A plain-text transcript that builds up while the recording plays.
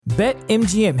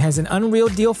BetMGM has an unreal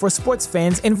deal for sports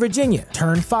fans in Virginia.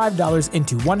 Turn $5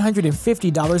 into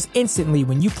 $150 instantly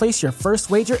when you place your first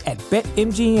wager at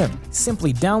BetMGM.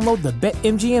 Simply download the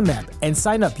BetMGM app and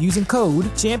sign up using code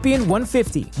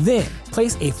Champion150. Then,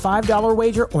 place a $5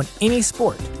 wager on any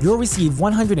sport. You'll receive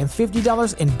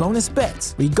 $150 in bonus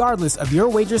bets, regardless of your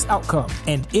wager's outcome.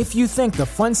 And if you think the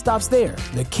fun stops there,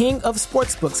 the King of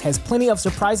Sportsbooks has plenty of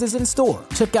surprises in store.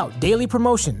 Check out daily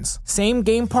promotions,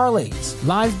 same-game parlays,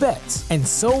 live bets, and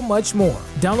so much more.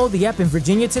 Download the app in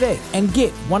Virginia today and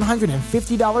get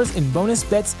 $150 in bonus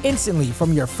bets instantly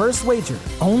from your first wager.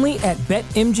 Only at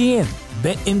BetMGM.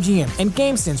 BetMGM and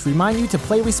GameSense remind you to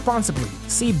play responsibly.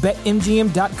 See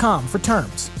BetMGM.com for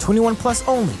terms. 21 plus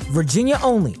only. Virginia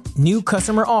only. New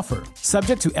customer offer.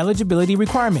 Subject to eligibility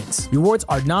requirements. Rewards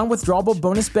are non-withdrawable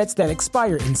bonus bets that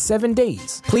expire in 7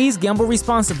 days. Please gamble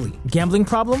responsibly. Gambling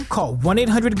problem? Call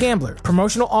 1-800-GAMBLER.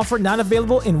 Promotional offer not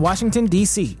available in Washington,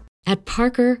 D.C. At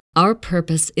Parker, our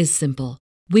purpose is simple.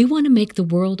 We want to make the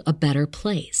world a better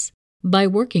place by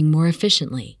working more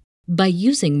efficiently, by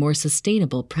using more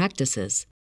sustainable practices,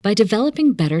 by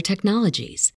developing better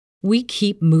technologies. We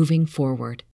keep moving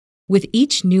forward. With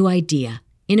each new idea,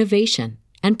 innovation,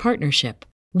 and partnership,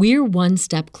 we're one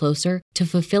step closer to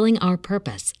fulfilling our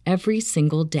purpose every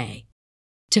single day.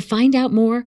 To find out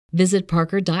more, visit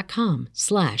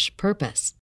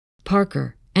parker.com/purpose.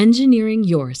 Parker, engineering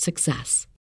your success.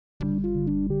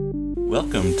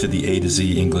 Welcome to the A to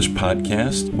Z English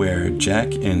podcast, where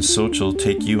Jack and Sochil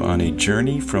take you on a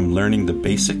journey from learning the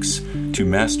basics to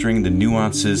mastering the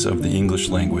nuances of the English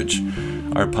language.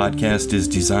 Our podcast is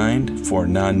designed for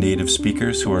non-native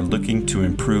speakers who are looking to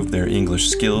improve their English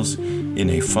skills in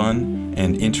a fun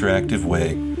and interactive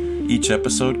way. Each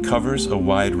episode covers a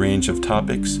wide range of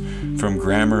topics, from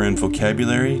grammar and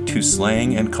vocabulary to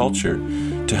slang and culture,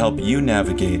 to help you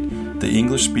navigate the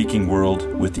English-speaking world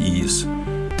with ease.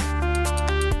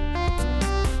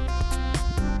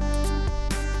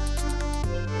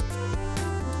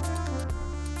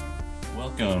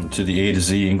 Welcome to the A to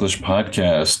Z English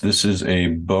podcast. This is a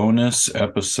bonus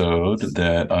episode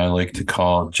that I like to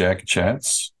call Jack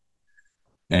Chats.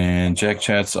 And Jack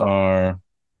Chats are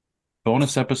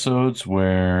bonus episodes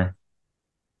where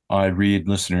I read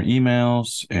listener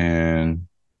emails and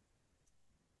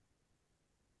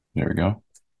there we go.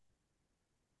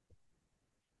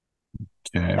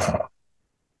 Okay.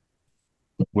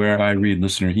 Where I read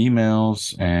listener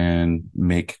emails and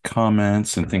make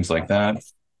comments and things like that.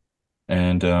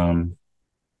 And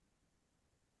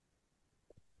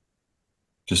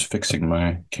just fixing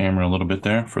my camera a little bit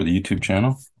there for the YouTube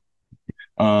channel.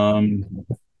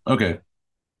 Okay.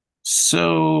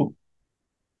 So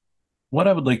what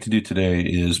I would like to do today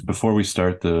is before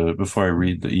I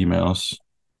read the emails,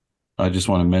 I just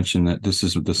want to mention that this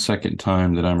is the second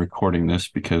time that I'm recording this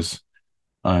because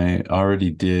I already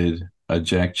did a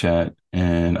Jack Chat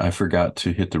and I forgot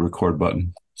to hit the record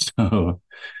button. So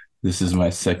this is my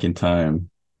second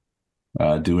time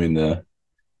doing the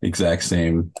exact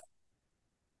same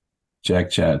Jack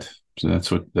Chat.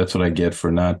 So that's what I get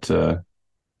for not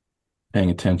paying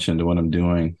attention to what I'm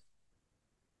doing.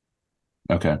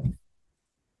 Okay.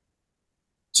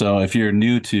 So if you're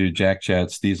new to Jack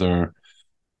Chats, these are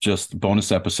just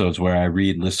bonus episodes where I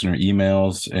read listener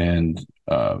emails and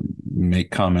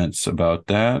make comments about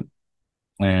that.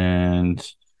 And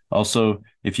also,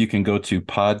 if you can go to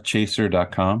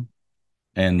podchaser.com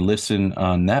and listen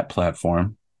on that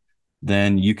platform,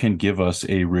 then you can give us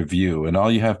a review. And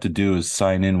all you have to do is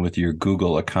sign in with your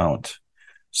Google account.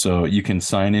 So you can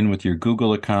sign in with your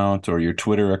Google account or your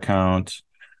Twitter account.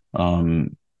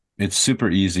 It's super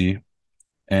easy.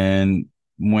 And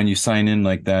when you sign in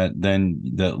like that, then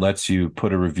that lets you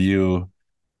put a review,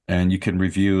 and you can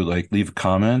review, like leave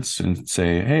comments and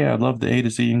say, hey, I love the A to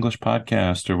Z English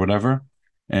podcast or whatever.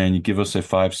 And you give us a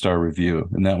 5-star review,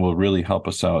 and that will really help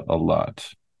us out a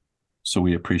lot. So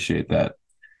we appreciate that.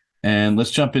 And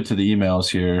let's jump into the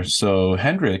emails here. So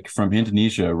Hendrik from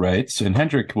Indonesia writes, and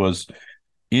Hendrik was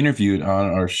interviewed on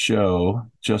our show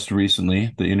just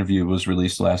recently. The interview was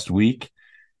released last week,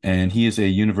 and he is a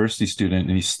university student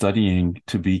and he's studying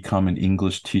to become an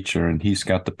English teacher. And he's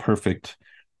got the perfect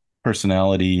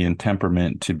personality and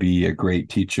temperament to be a great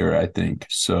teacher, I think.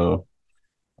 So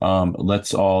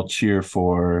let's all cheer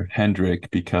for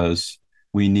Hendrik, because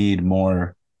we need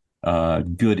more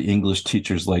good English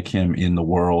teachers like him in the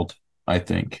world, I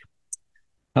think.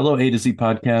 Hello, A to Z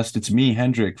podcast. It's me,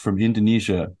 Hendrik from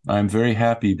Indonesia. I'm very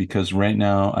happy because right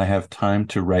now I have time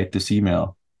to write this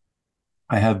email.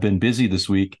 I have been busy this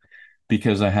week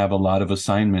because I have a lot of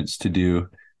assignments to do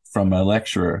from my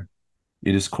lecturer.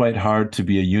 It is quite hard to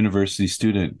be a university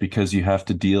student because you have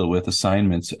to deal with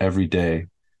assignments every day.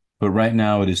 But right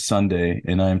now it is Sunday,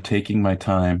 and I am taking my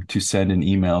time to send an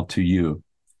email to you.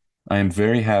 I am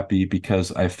very happy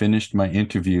because I finished my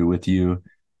interview with you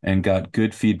and got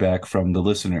good feedback from the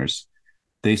listeners.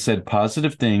 They said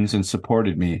positive things and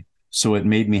supported me, so it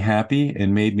made me happy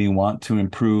and made me want to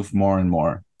improve more and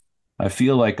more. I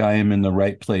feel like I am in the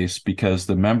right place because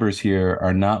the members here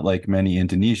are not like many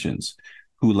Indonesians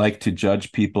who like to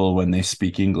judge people when they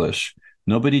speak English.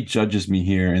 Nobody judges me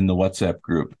here in the WhatsApp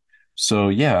group. So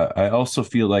yeah, I also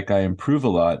feel like I improve a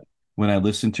lot when I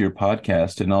listen to your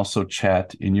podcast and also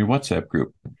chat in your WhatsApp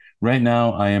group. Right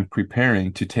now, I am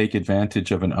preparing to take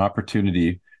advantage of an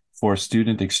opportunity for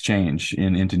student exchange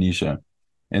in Indonesia.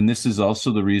 And this is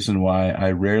also the reason why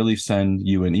I rarely send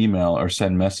you an email or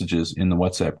send messages in the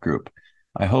WhatsApp group.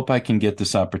 I hope I can get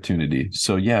this opportunity.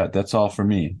 So yeah, that's all for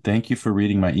me. Thank you for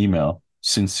reading my email.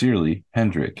 Sincerely,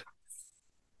 Hendrik.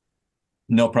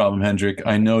 No problem, Hendrik.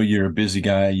 I know you're a busy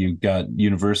guy. You got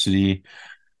university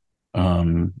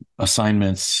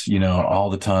assignments, all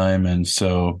the time. And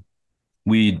so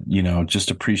we,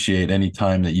 just appreciate any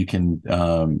time that you can,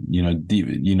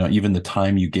 even the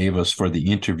time you gave us for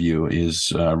the interview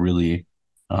is really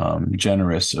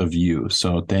generous of you.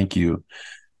 So thank you.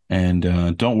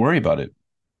 And don't worry about it.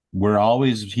 We're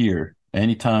always here.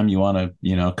 Anytime you want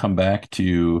to, come back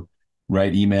to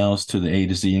write emails to the A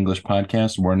to Z English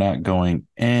podcast, we're not going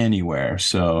anywhere.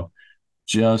 So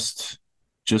just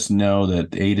know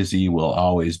that A to Z will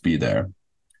always be there.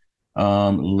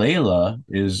 Layla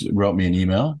wrote me an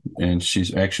email, and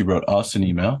she's actually wrote us an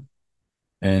email,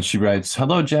 and she writes,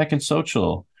 "Hello, Jack and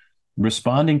Social.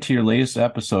 Responding to your latest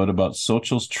episode about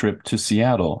Social's trip to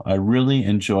Seattle, I really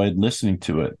enjoyed listening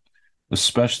to it,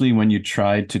 especially when you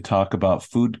tried to talk about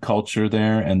food culture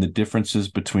there and the differences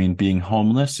between being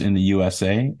homeless in the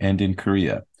USA and in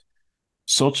Korea.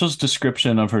 Social's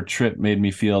description of her trip made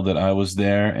me feel that I was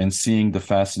there and seeing the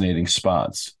fascinating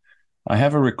spots. I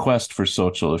have a request for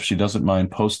Social if she doesn't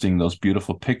mind posting those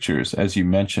beautiful pictures, as you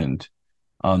mentioned,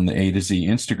 on the A to Z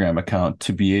Instagram account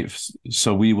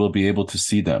so we will be able to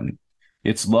see them.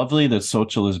 It's lovely that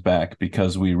Social is back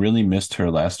because we really missed her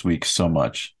last week so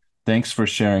much. Thanks for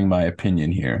sharing my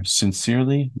opinion here.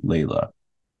 Sincerely, Layla."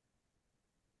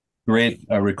 Great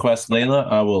request, Layla.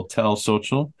 I will tell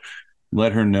Social,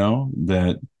 let her know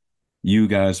that you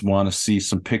guys want to see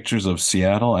some pictures of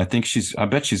Seattle. I bet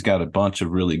she's got a bunch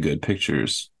of really good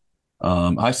pictures.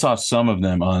 I saw some of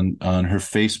them on her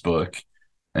Facebook,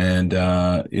 and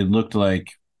it looked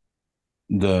like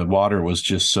the water was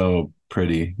just so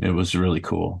pretty. It was really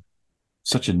cool.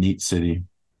 Such a neat city.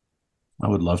 I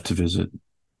would love to visit.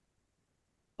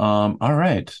 All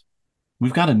right.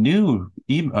 We've got a new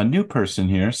person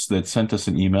here that sent us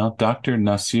an email, Dr.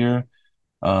 Nasir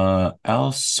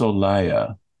Al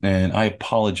Solaya. And I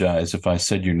apologize if I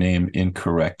said your name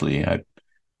incorrectly.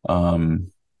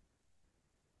 I'm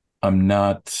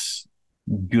not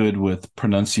good with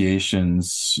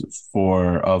pronunciations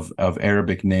of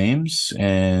Arabic names,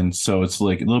 and so it's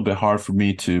like a little bit hard for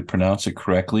me to pronounce it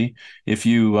correctly. If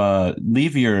you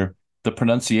leave the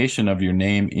pronunciation of your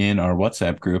name in our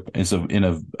WhatsApp group in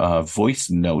a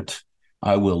voice note,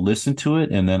 I will listen to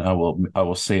it, and then I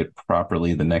will say it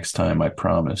properly the next time, I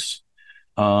promise.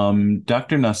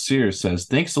 Dr. Nasir says,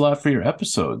 "Thanks a lot for your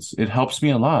episodes. It helps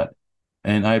me a lot,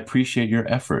 and I appreciate your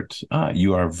effort."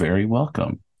 You are very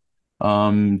welcome.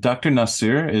 Dr.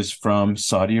 Nasir is from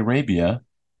Saudi Arabia,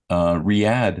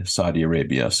 Riyadh, Saudi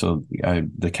Arabia, so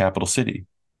the capital city.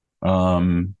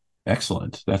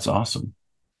 Excellent. That's awesome.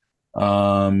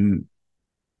 For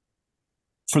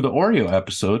the Oreo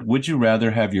episode, would you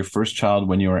rather have your first child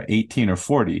when you are 18 or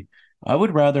 40? I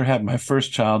would rather have my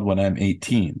first child when I'm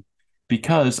 18.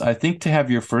 Because I think to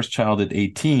have your first child at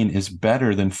 18 is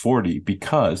better than 40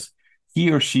 because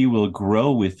he or she will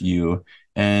grow with you.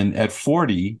 And at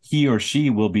 40, he or she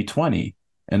will be 20.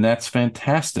 And that's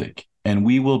fantastic. And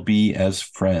we will be as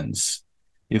friends.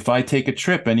 If I take a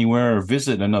trip anywhere or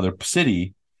visit another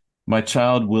city, my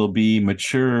child will be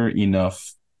mature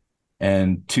enough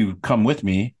and to come with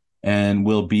me and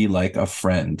will be like a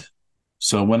friend.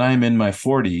 So when I'm in my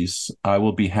 40s, I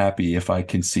will be happy if I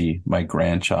can see my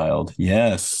grandchild.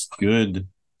 Yes, good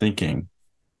thinking.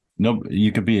 No,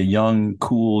 you could be a young,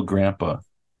 cool grandpa.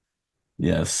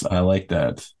 Yes, I like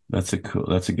that. That's a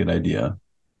good idea.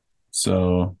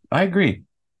 So I agree.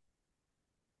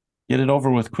 Get it over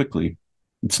with quickly.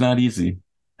 It's not easy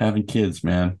having kids,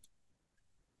 man.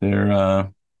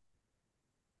 They're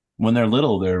when they're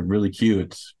little, they're really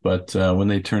cute, but when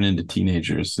they turn into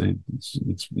teenagers,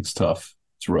 it's tough.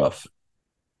 It's rough.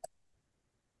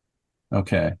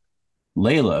 Okay.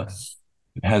 Layla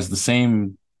has the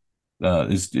same,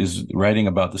 is writing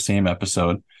about the same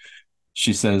episode.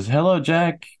 She says, "Hello,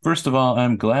 Jack. First of all,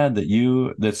 I'm glad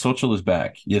that Social is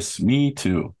back. Yes, me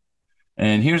too.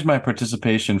 And here's my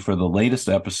participation for the latest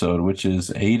episode, which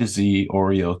is A to Z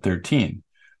Oreo 13.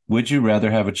 Would you rather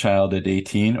have a child at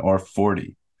 18 or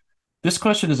 40? This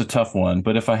question is a tough one,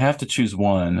 but if I have to choose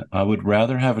one, I would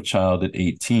rather have a child at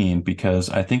 18 because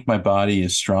I think my body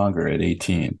is stronger at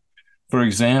 18. For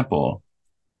example,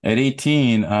 at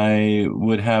 18, I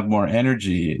would have more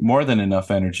energy, more than enough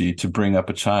energy to bring up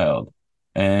a child.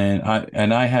 And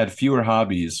I had fewer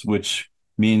hobbies, which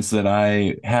means that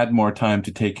I had more time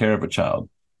to take care of a child.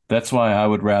 That's why I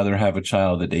would rather have a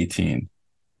child at 18.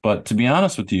 But to be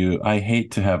honest with you, I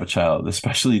hate to have a child,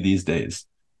 especially these days.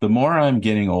 The more I'm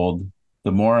getting old,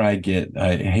 the more I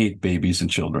hate babies and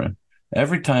children.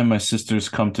 Every time my sisters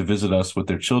come to visit us with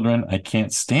their children, I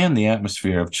can't stand the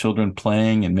atmosphere of children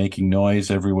playing and making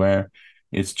noise everywhere.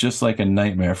 It's just like a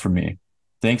nightmare for me.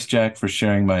 Thanks, Jack, for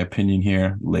sharing my opinion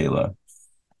here, Layla.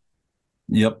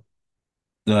 Yep.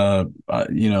 I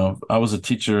was a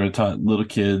teacher. I taught little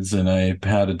kids, and I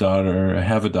had a daughter. I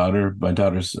have a daughter. My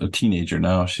daughter's a teenager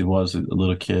now. She was a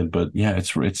little kid, but yeah,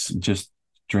 it's just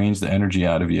drains the energy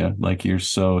out of you. Like you're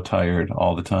so tired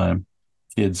all the time.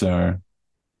 Kids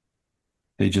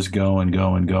they just go and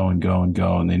go and go and go and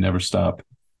go, and they never stop.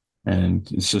 And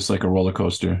it's just like a roller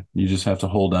coaster. You just have to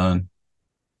hold on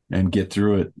and get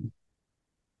through it.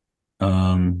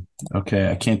 Okay,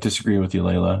 I can't disagree with you,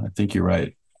 Layla. I think you're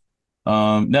right.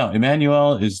 Now,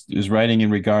 Emmanuel is writing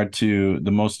in regard to the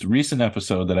most recent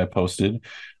episode that I posted,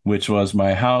 which was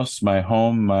my house, my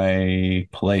home, my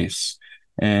place.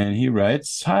 And he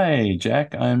writes, "Hi,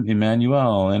 Jack, I'm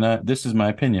Emmanuel, and this is my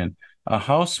opinion. A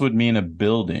house would mean a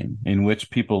building in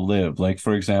which people live, like,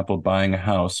 for example, buying a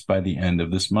house by the end of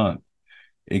this month."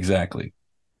 Exactly.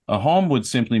 A home would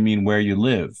simply mean where you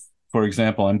live. For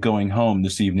example, I'm going home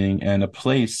this evening, and a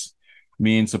place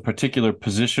means a particular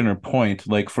position or point,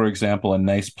 like, for example, a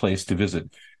nice place to visit.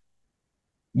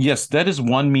 Yes, that is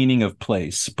one meaning of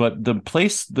place, but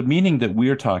the meaning that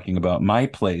we're talking about, my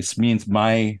place, means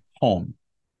my home.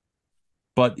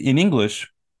 But in English,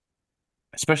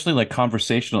 especially like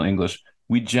conversational English,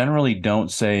 we generally don't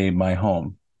say my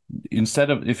home. Instead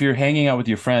of, if you're hanging out with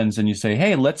your friends and you say,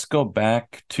 "Hey, let's go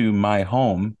back to my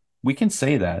home," we can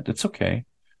say that. It's okay.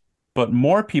 But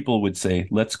more people would say,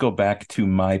 "Let's go back to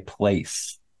my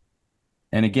place."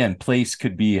 And again, place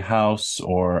could be house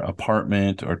or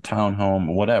apartment or townhome,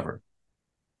 or whatever.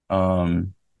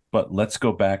 But let's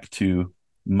go back to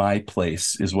my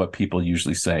place is what people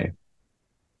usually say.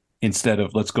 Instead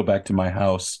of let's go back to my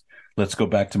house, let's go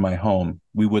back to my home.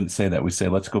 We wouldn't say that. We say,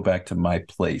 let's go back to my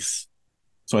place.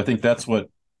 So I think that's what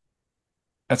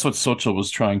Xochitl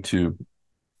was trying to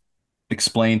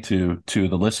explain to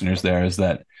the listeners there, is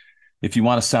that if you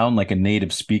want to sound like a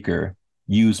native speaker,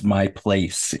 use my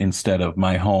place instead of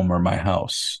my home or my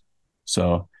house.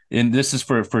 So, and this is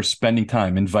for spending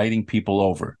time, inviting people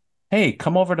over. "Hey,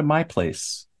 come over to my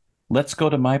place. Let's go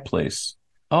to my place.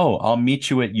 Oh, I'll meet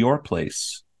you at your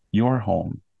place, your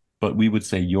home." But we would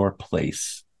say your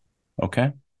place.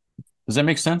 Okay? Does that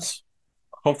make sense?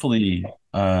 Hopefully,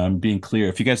 I'm being clear.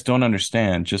 If you guys don't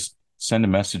understand, just send a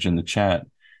message in the chat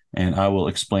and I will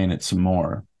explain it some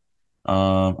more.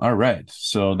 All right.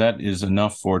 So that is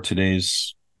enough for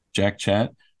today's Jack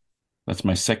Chat. That's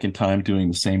my second time doing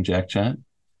the same Jack Chat.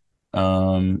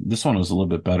 This one was a little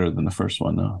bit better than the first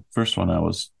one, though. First one, I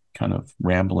was kind of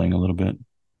rambling a little bit.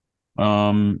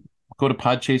 Go to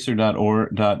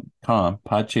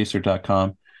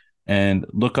podchaser.com, and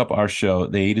look up our show,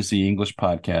 the A to Z English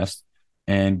Podcast,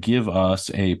 and give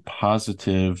us a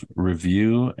positive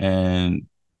review and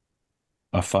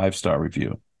a 5-star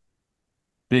review.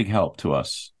 Big help to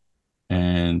us.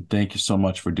 And thank you so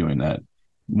much for doing that.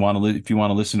 If you want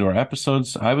to listen to our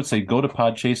episodes, I would say go to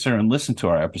Podchaser and listen to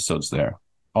our episodes there.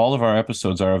 All of our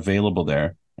episodes are available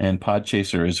there, and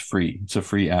Podchaser is free. It's a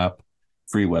free app,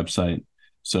 free website.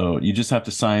 So you just have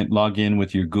to log in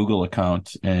with your Google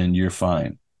account and you're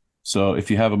fine. So if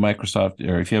you have a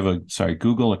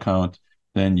Google account,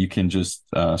 then you can just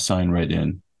sign right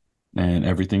in and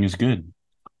everything is good.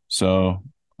 So,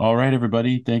 all right,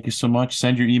 everybody. Thank you so much.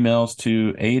 Send your emails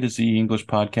to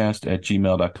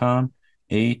a2zenglishpodcast@gmail.com,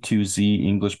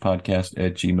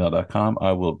 a2zenglishpodcast@gmail.com.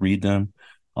 I will read them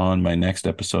on my next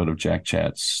episode of Jack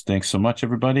Chats. Thanks so much,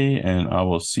 everybody. And I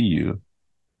will see you,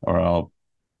 or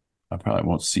I probably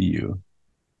won't see you.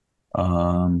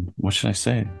 What should I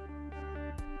say?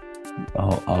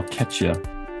 I'll catch you.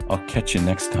 I'll catch you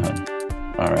next time.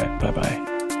 All right. Bye-bye.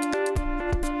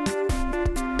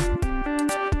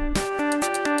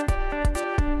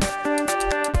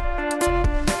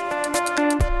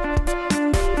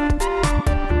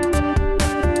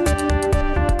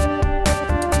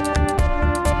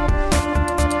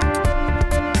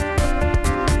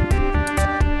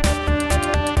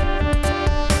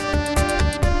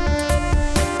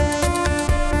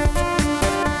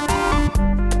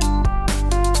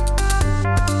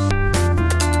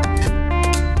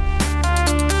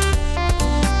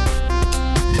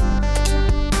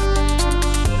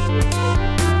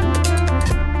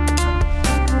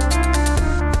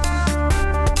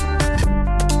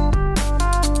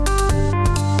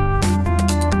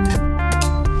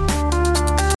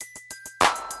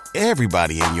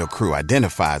 Everybody in your crew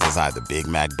identifies as either Big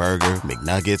Mac Burger,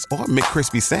 McNuggets, or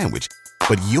McCrispy Sandwich.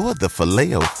 But you're the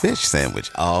Filet-O-Fish Sandwich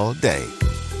all day.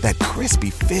 That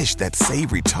crispy fish, that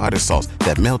savory tartar sauce,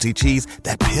 that melty cheese,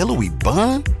 that pillowy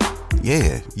bun.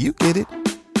 Yeah, you get it.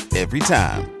 Every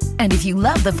time. And if you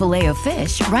love the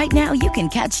Filet-O-Fish, right now you can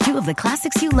catch two of the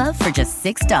classics you love for just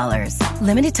 $6.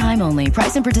 Limited time only.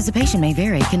 Price and participation may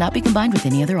vary. Cannot be combined with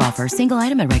any other offer. Single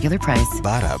item at regular price.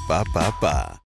 Ba-da-ba-ba-ba.